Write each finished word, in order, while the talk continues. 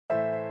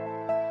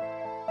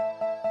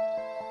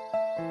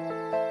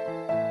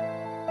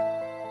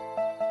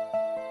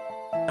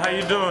How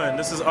you doing?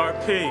 This is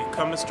RP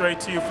coming straight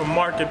to you from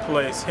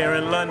Marketplace here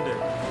in London.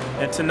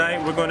 And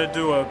tonight we're going to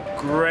do a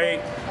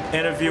great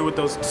interview with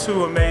those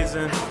two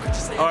amazing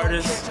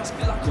artists,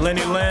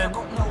 Lenny Lynn,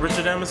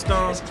 Richard Emma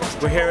Stone.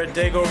 We're here at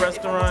Dago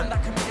Restaurant.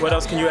 What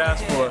else can you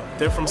ask for?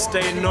 They're from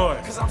Stay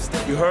North.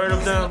 You heard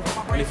of them?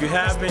 And if you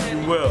haven't, you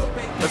will.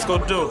 Let's go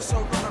do it.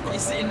 You're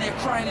sitting there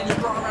crying in your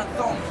bra and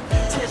thong.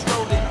 Tears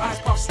rolling, eyes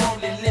puffs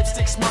swollen,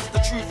 lipstick smudged, the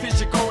truth is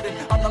you're golden.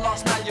 I'm the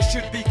last man you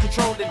should be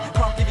controlling.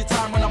 Can't give you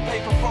time when I'm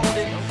paper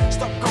folding.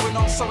 Stop going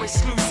on so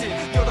exclusive.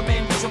 You're the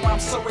main reason why I'm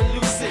so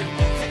elusive.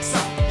 Fix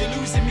up, you're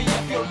losing me.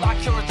 I feel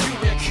like you're a Jew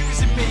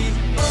accusing me.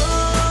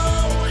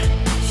 Oh,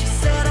 she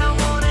said I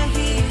wanna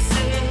hear you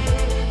say,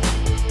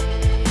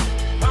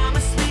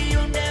 promise me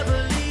you'll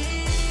never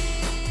leave.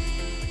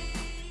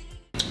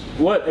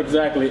 What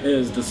exactly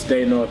is the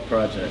Stay North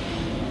project?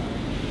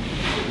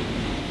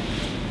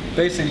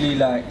 Basically,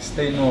 like,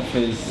 Stay North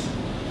is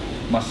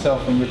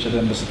myself and Richard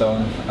Emma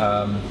Stone.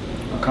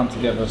 We come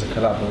together as a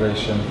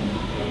collaboration,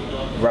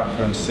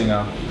 rapper and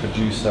singer,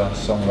 producer,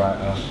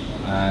 songwriter,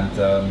 and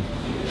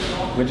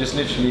we're just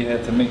literally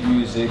here to make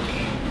music,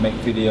 make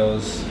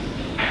videos,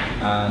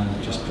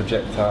 and just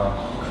project our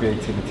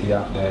creativity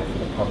out there for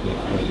the public,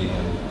 really.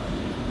 And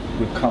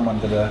we've come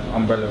under the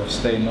umbrella of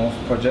Stay North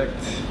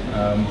project.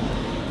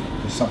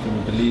 It's something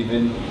we believe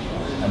in,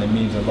 and it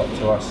means a lot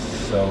to us,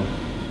 so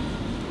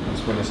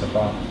that's what it's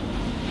about.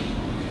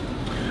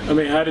 I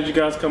mean, how did you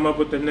guys come up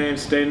with the name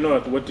Stay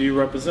North? What do you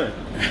represent?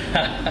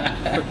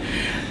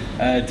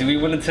 Do we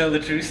want to tell the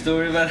true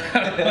story about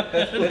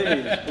that?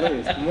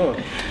 Please, come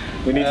on.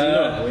 We need to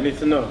know. We need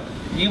to know.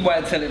 You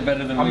might tell it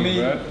better than me,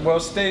 bro. Well,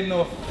 Stay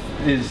North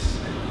is,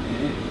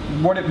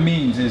 what it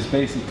means is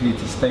basically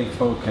to stay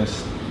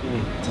focused,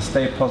 to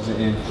stay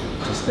positive,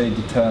 to stay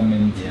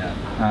determined,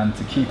 and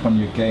to keep on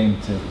your game,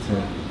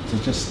 to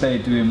just stay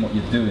doing what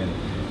you're doing.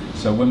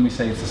 So when we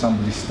say to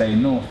somebody stay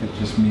north, it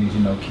just means, you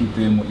know, keep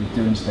doing what you're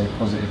doing, stay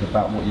positive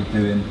about what you're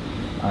doing,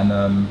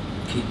 and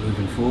keep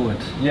moving forward.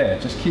 Yeah,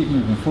 just keep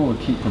moving forward,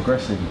 keep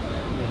progressing.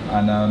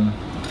 And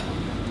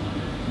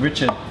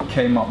Richard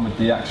came up with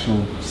the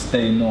actual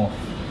Stay North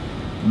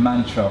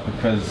mantra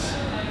because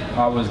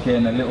I was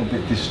getting a little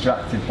bit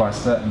distracted by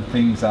certain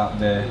things out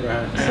there,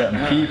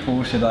 certain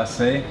people, should I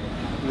say.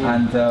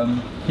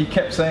 And he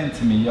kept saying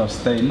to me, yo,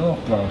 stay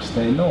north, bro,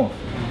 stay north.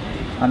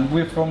 And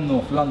we're from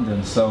North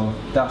London, so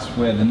that's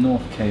where the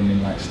north came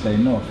in, like Stay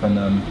North.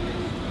 And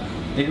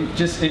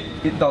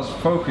it does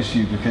focus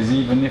you, because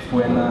even if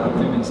we're now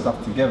doing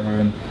stuff together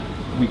and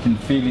we can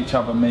feel each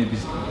other maybe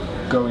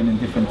going in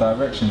different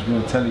directions,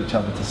 we'll tell each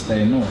other to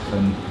stay north,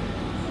 and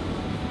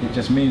it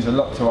just means a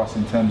lot to us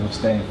in terms of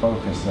staying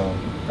focused, so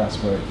that's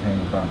where it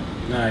came about.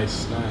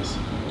 Nice, nice.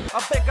 I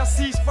beg a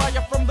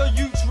ceasefire from the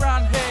youths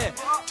round here.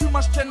 Too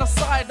much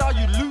genocide, are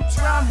you loots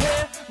round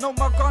here? No,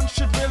 my gun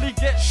should really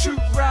get shoot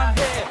round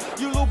here.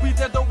 You'll all be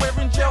dead or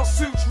wearing jail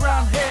suits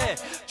round here.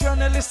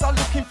 Journalists are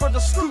looking for the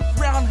scoop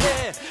round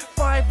here.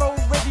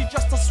 5-0 ready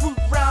just to swoop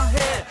round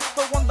here.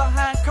 The one that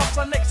handcuffs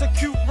and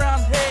execute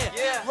round here.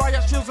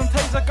 Riot shields and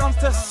taser guns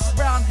to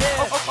round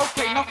here.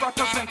 Okay, enough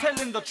rappers and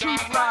telling the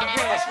truth round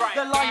here.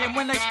 They're lying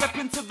when they step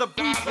into the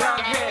booth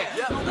round here.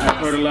 I've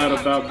heard a lot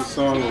about the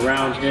song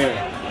Round Here.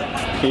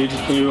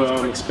 Can you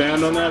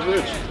expand on that,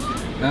 Rich?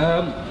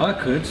 I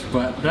could,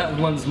 but that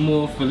one's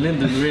more for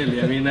Lyndon,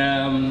 really. I mean,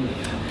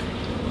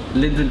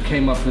 Lyndon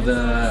came up with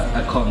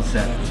a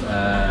concept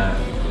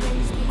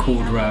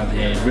called Round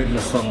Here, written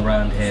a song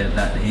Round Here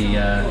that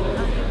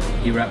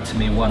he rapped to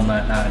me one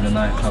night out in a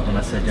nightclub, and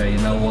I said, yo, you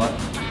know what?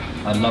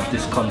 I love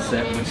this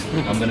concept, which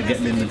I'm going to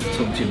get Lyndon to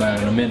talk to you about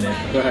in a minute.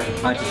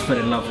 I just fell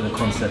in love with the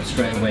concept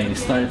straight away. He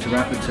started to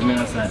rap it to me,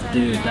 and I was like,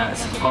 dude,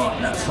 that's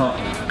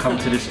hot, come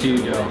to the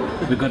studio,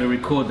 we've got to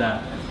record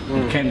that.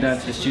 We came down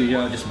to the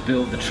studio, just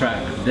built the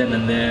track then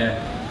and there.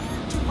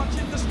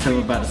 Tell me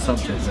about the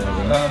subject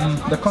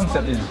there, the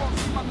concept is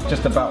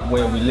just about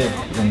where we live,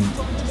 and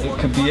it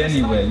could be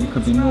anywhere. You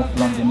could be North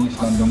London,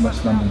 East London,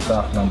 West London,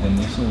 South London,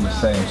 it's all the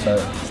same. So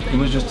it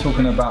was just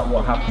talking about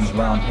what happens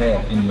around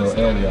here in your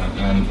area,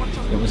 and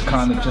it was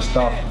kind of just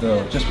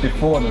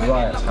before the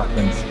riots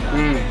happened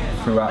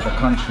throughout the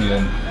country,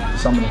 and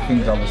some of the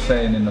things I was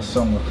saying in the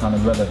song were kind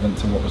of relevant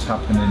to what was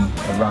happening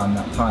around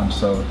that time.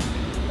 So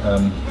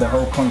the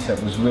whole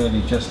concept was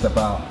really just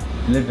about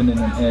living in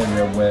an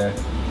area where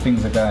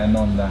things are going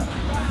on that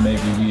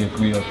maybe we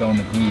agree or don't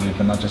agree with,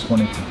 and I just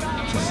wanted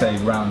to say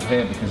round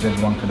here because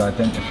everyone could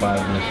identify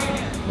with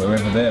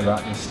wherever they're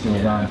at is still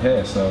round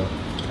here. So,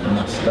 and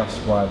that's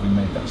why we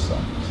made that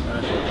song.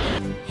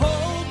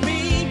 Hold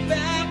me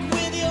back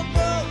with your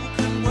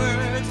broken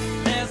words.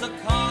 There's a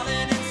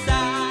calling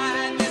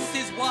inside. This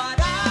is what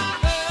I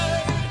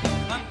heard.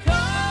 I'm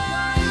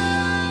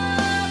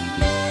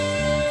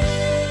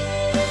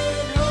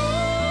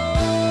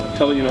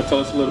Tell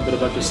us a little bit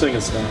about your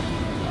singing style.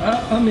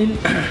 I mean,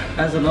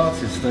 as an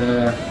artist,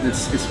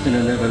 it's been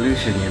an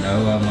evolution, you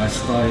know. I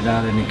started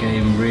out in the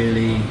game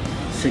really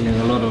singing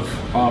a lot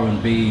of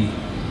R&B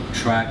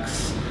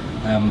tracks,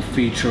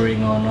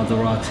 featuring on other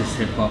artists'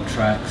 hip-hop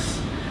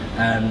tracks,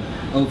 And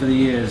over the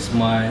years,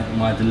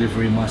 my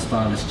delivery, my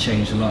style has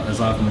changed a lot as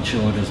I've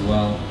matured as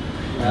well.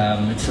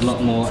 It's a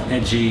lot more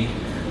edgy.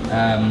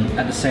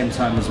 At the same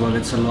time as well,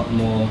 it's a lot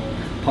more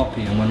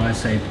poppy. And when I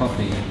say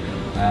poppy,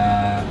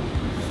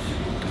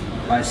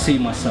 I see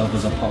myself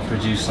as a pop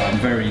producer. I'm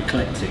very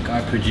eclectic.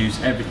 I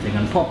produce everything,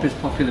 and pop is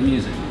popular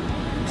music,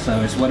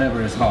 so it's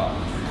whatever is hot.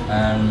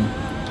 I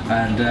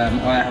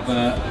have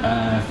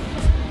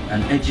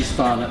an edgy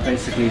style that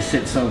basically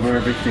sits over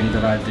everything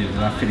that I do, and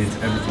I fit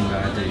into everything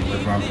that I do,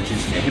 whether I'm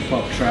producing a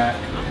hip-hop track,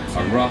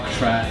 a rock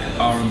track,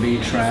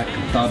 R&B track,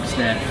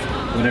 dubstep,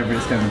 whatever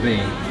it's going to be.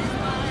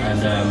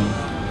 And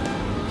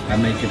I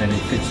make it and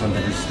it fits under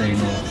the Stay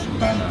North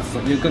banner.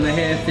 But you're going to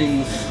hear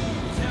things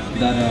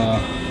that are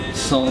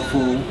soulful,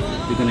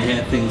 you're going to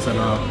hear things that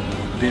are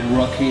a bit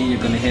rocky, you're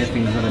going to hear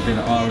things that are a bit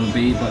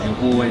R&B, but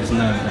you'll always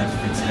know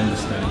that it's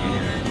Elderstone you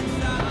hear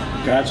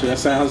it. Gotcha, that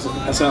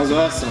sounds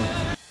awesome.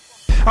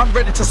 I'm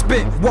ready to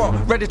spit, what?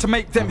 Ready to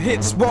make them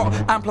hits, what?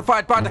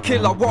 Amplified by the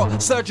killer,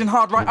 what? Surging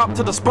hard right up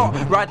to the spot.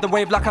 Ride the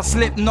wave like a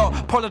Slipknot.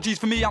 Apologies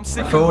for me, I'm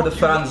sick. For all the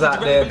fans out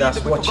there that's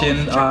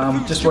watching,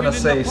 just want to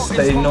say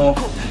stay north,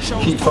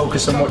 keep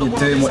focused on what you're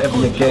doing, whatever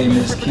your game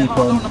is, keep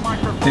on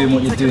doing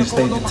what you're doing,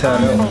 stay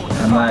determined,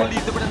 and like,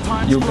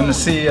 you're going to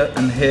see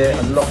and hear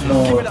a lot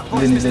more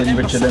Lenny Lynn,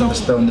 Richard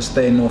Elderstone, the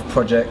Stay North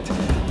project.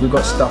 We've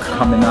got stuff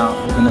coming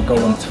out, we're going to go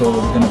on tour,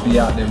 we're going to be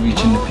out there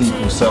reaching the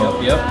people,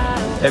 so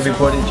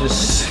everybody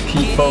just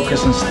keep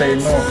focused and stay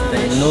north.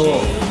 Stay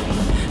north.